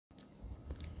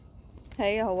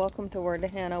Hey y'all, welcome to Word to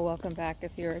Hannah. Welcome back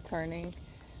if you're returning.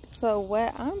 So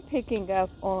what I'm picking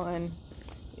up on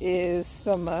is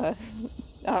some I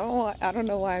don't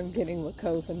know why I'm getting La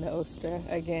Cosa Nostra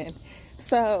again.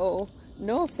 So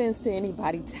no offense to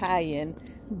anybody Italian,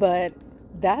 but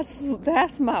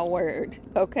that's my word,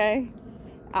 okay?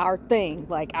 Our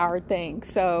thing.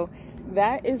 So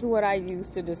that is what I use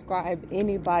to describe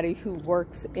anybody who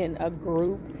works in a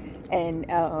group and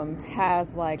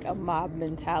has like a mob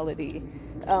mentality.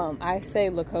 I say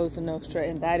La Cosa Nostra,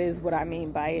 and that is what I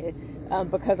mean by it,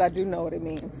 because I do know what it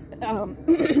means.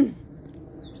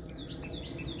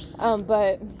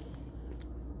 But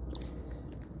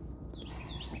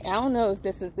I don't know if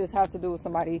this has to do with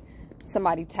somebody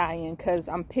Italian, because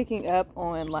I'm picking up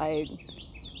on, like,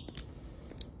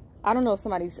 I don't know if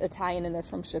somebody's Italian and they're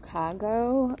from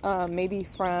Chicago, maybe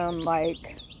from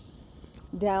like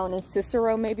down in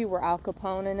Cicero, maybe where Al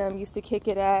Capone and them used to kick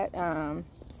it at.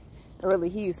 Really,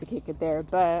 he used to kick it there,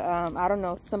 but I don't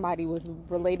know if somebody was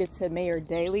related to Mayor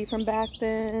Daley from back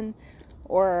then,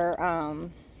 or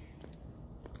I'm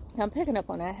picking up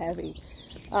on that heavy.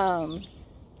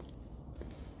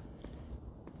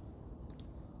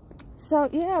 So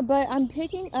yeah, but I'm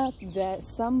picking up that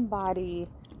somebody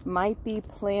might be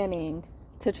planning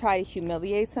to try to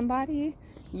humiliate somebody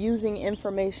using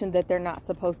information that they're not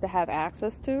supposed to have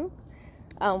access to.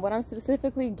 What I'm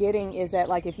specifically getting is that,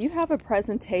 like, if you have a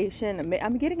presentation,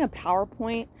 I'm getting a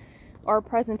PowerPoint or a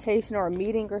presentation or a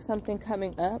meeting or something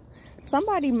coming up,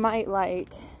 somebody might,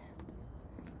 like,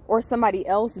 or somebody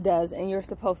else does, and you're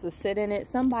supposed to sit in it.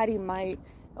 Somebody might,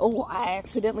 oh, I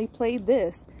accidentally played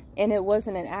this, and it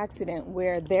wasn't an accident,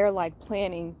 where they're like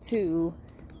planning to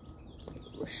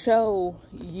show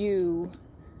you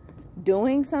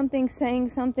doing something, saying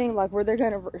something, like where they're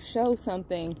going to show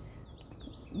something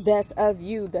that's of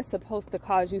you, that's supposed to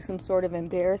cause you some sort of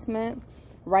embarrassment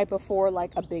right before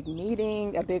like a big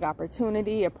meeting, a big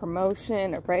opportunity, a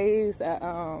promotion, a raise,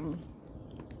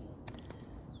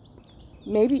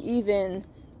 maybe even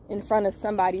in front of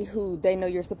somebody who they know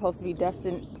you're supposed to be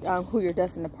destined, who you're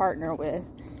destined to partner with.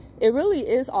 It really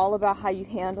is all about how you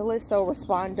handle it. So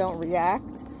respond, don't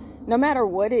react. No matter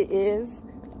what it is,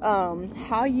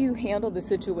 how you handle the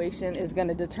situation is going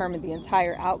to determine the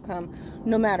entire outcome,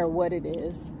 no matter what it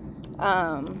is.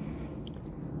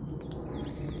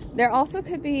 There also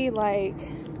could be, like,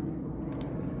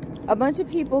 a bunch of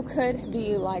people could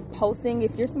be, like, posting.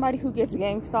 If you're somebody who gets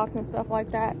gang stalked and stuff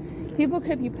like that, people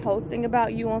could be posting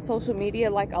about you on social media,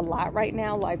 like, a lot right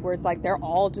now, like, where it's like they're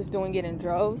all just doing it in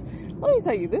droves. Let me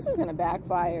tell you, this is going to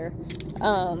backfire,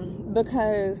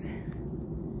 because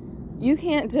you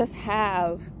can't just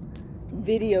have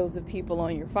videos of people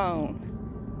on your phone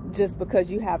just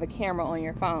because you have a camera on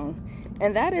your phone.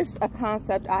 And that is a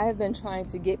concept I have been trying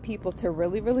to get people to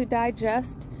really, really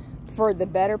digest for the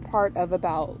better part of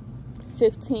about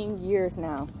 15 years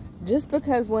now. Just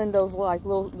because when those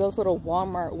little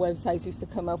Walmart websites used to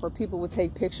come up where people would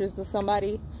take pictures of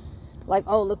somebody, like,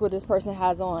 oh, look what this person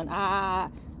has on.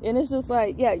 And it's just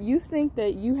like, yeah, you think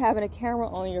that you having a camera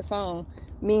on your phone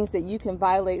means that you can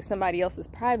violate somebody else's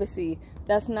privacy.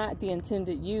 That's not the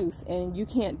intended use, and you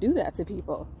can't do that to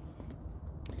people.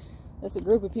 There's a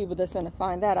group of people that's going to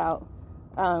find that out,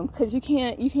 because you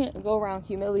can't go around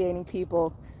humiliating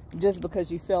people just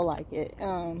because you feel like it.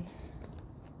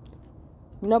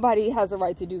 Nobody has a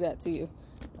right to do that to you,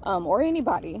 or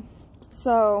anybody.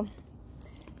 So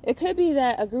it could be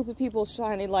that a group of people is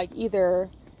trying to, like, either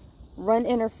run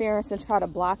interference and try to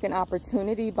block an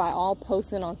opportunity by all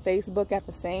posting on Facebook at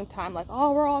the same time, like,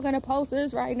 oh, we're all gonna post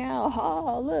this right now,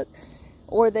 oh, look.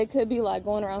 Or they could be like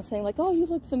going around saying, like, oh, you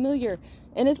look familiar,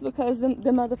 and it's because the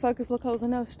motherfuckers La Cosa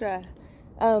Nostra,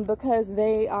 because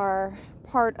they are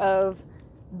part of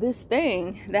this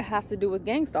thing that has to do with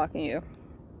gang stalking you.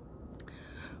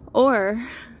 Or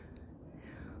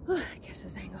I guess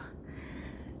this angle,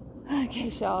 in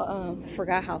case y'all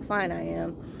forgot how fine I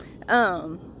am.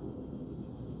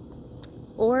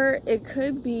 Or it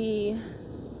could be,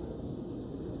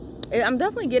 I'm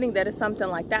definitely getting that it's something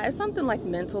like that. It's something like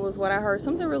mental is what I heard.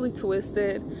 Something really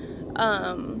twisted.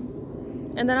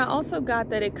 And then I also got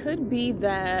that it could be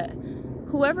that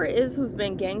whoever it is who's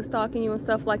been gang stalking you and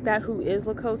stuff like that, who is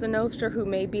La Cosa Nostra, who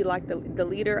may be like the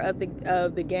leader of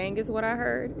the gang is what I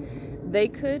heard. They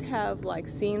could have, like,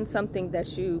 seen something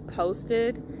that you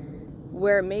posted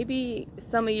where maybe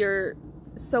some of your,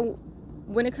 so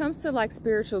when it comes to, like,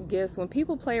 spiritual gifts, when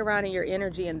people play around in your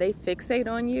energy and they fixate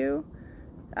on you,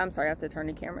 I'm sorry, I have to turn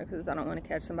the camera because I don't want to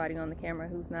catch somebody on the camera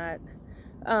who's not,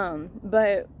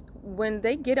 but when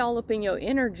they get all up in your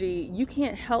energy, you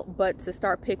can't help but to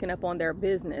start picking up on their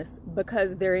business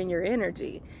because they're in your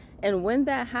energy. And when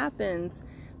that happens,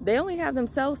 they only have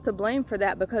themselves to blame for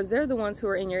that, because they're the ones who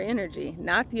are in your energy,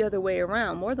 not the other way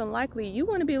around. More than likely, you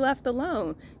want to be left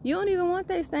alone. You don't even want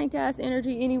that stank ass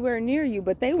energy anywhere near you,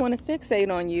 but they want to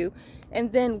fixate on you.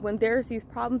 And then when there's these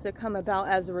problems that come about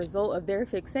as a result of their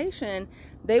fixation,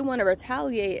 they want to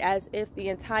retaliate as if the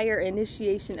entire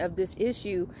initiation of this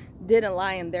issue didn't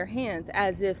lie in their hands,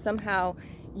 as if somehow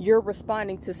you're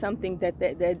responding to something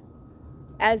that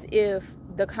as if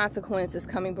the consequence is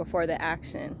coming before the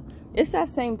action. It's that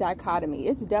same dichotomy.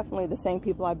 It's definitely the same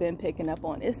people I've been picking up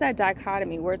on. It's that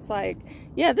dichotomy where it's like,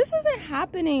 yeah, this isn't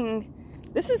happening.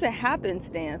 This is a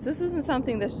happenstance. This isn't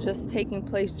something that's just taking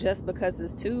place just because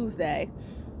it's Tuesday.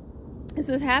 This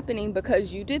is happening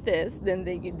because you did this, then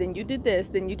you did this,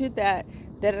 then you did that,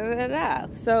 da da da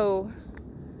da. So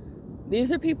these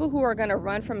are people who are going to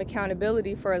run from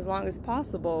accountability for as long as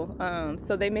possible.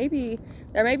 So there may be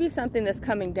something that's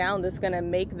coming down that's going to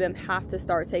make them have to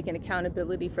start taking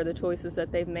accountability for the choices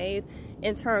that they've made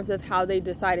in terms of how they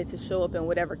decided to show up in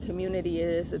whatever community it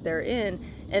is that they're in,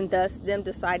 and thus them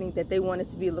deciding that they wanted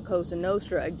to be La Cosa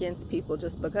Nostra against people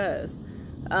just because.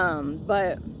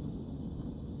 But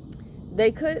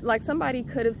they could, like, somebody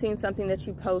could have seen something that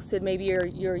you posted. Maybe you're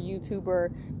a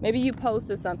YouTuber. Maybe you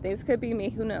posted something. This could be me.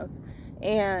 Who knows?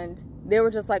 And they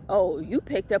were just like, oh, you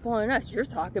picked up on us. You're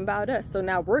talking about us. So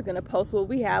now we're going to post what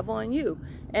we have on you.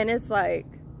 And it's like,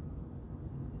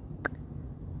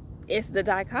 it's the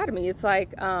dichotomy. It's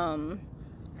like,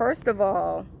 first of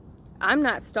all, I'm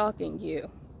not stalking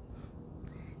you.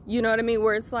 You know what I mean?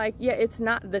 Where it's like, yeah, it's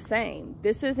not the same.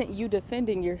 This isn't you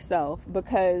defending yourself,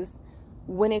 because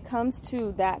when it comes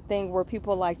to that thing where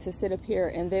people like to sit up here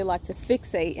and they like to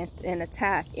fixate and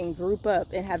attack and group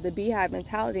up and have the beehive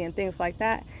mentality and things like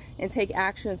that and take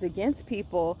actions against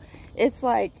people, it's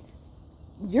like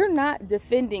you're not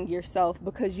defending yourself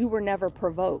because you were never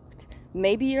provoked.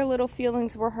 Maybe your little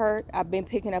feelings were hurt. I've been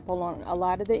picking up along a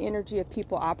lot of the energy of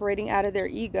people operating out of their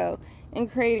ego and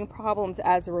creating problems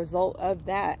as a result of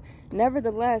that.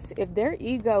 Nevertheless, if their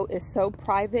ego is so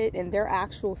private and their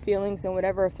actual feelings and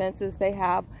whatever offenses they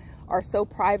have are so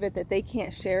private that they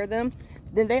can't share them,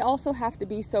 then they also have to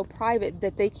be so private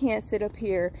that they can't sit up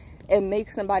here and make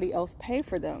somebody else pay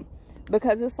for them.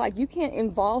 Because it's like, you can't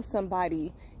involve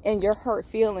somebody in your hurt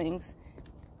feelings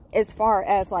as far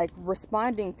as like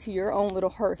responding to your own little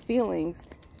hurt feelings,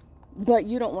 but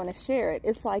you don't want to share it.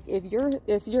 It's like, if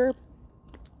your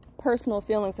personal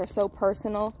feelings are so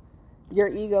personal, your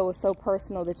ego is so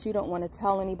personal that you don't want to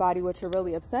tell anybody what you're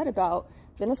really upset about,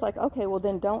 then it's like, okay, well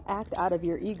then don't act out of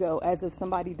your ego as if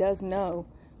somebody does know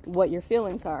what your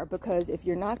feelings are. Because if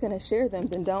you're not going to share them,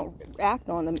 then don't act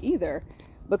on them either,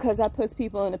 because that puts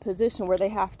people in a position where they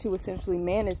have to essentially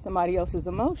manage somebody else's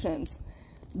emotions.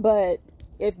 But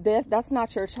if that's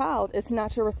not your child, it's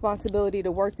not your responsibility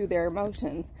to work through their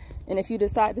emotions. And if you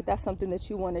decide that that's something that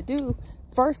you want to do,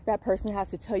 first that person has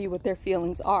to tell you what their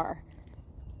feelings are.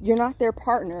 You're not their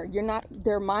partner. You're not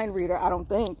their mind reader, I don't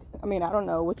think. I mean, I don't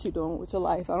know what you're doing with your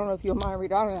life. I don't know if you're a mind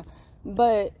reader. I don't know.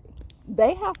 But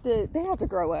they have to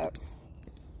grow up.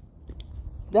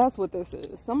 That's what this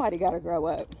is. Somebody got to grow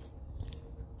up.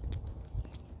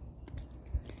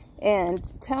 And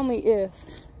tell me if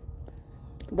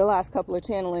the last couple of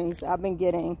channelings I've been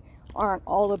getting aren't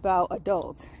all about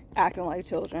adults acting like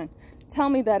children. Tell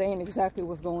me that ain't exactly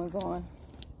what's going on.